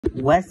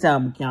What's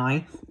up,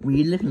 guys?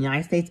 We live in the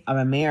United States of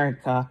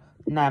America,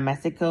 not in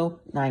Mexico,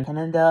 not in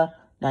Canada,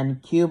 not in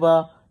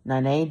Cuba, not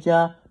in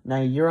Asia,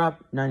 not in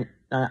Europe, not in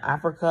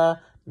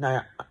Africa,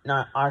 not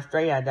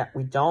Australia. That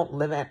we don't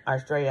live in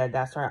Australia.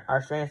 That's right.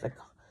 Australia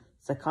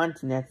is a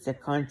continent. It's a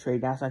country.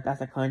 That's right.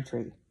 That's a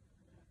country.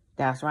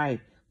 That's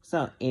right.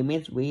 So it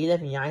means we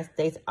live in the United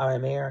States of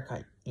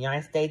America.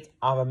 United States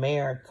of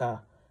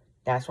America.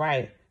 That's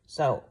right.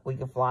 So we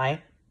can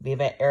fly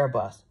Viva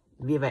Airbus.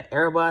 Viva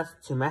Airbus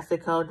to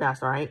Mexico.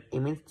 That's right. It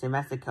means to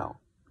Mexico.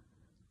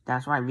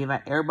 That's right.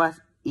 Viva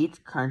Airbus.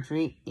 Each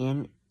country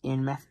in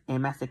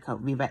Mexico.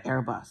 Viva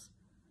Airbus.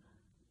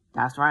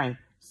 That's right.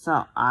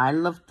 So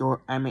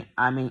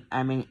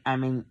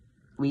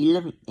we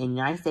live in the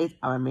United States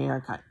of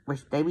America,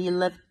 which they we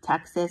live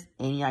Texas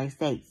in the United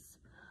States.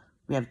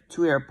 We have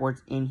two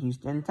airports in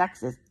Houston,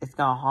 Texas. It's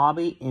called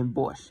Hobby and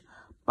Bush.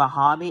 But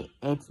Hobby,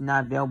 it's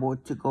not available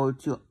to go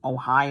to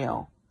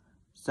Ohio.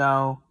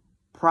 So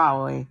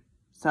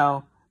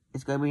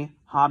it's going to be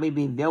Hobby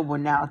be available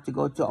now to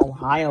go to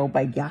Ohio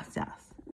by gas.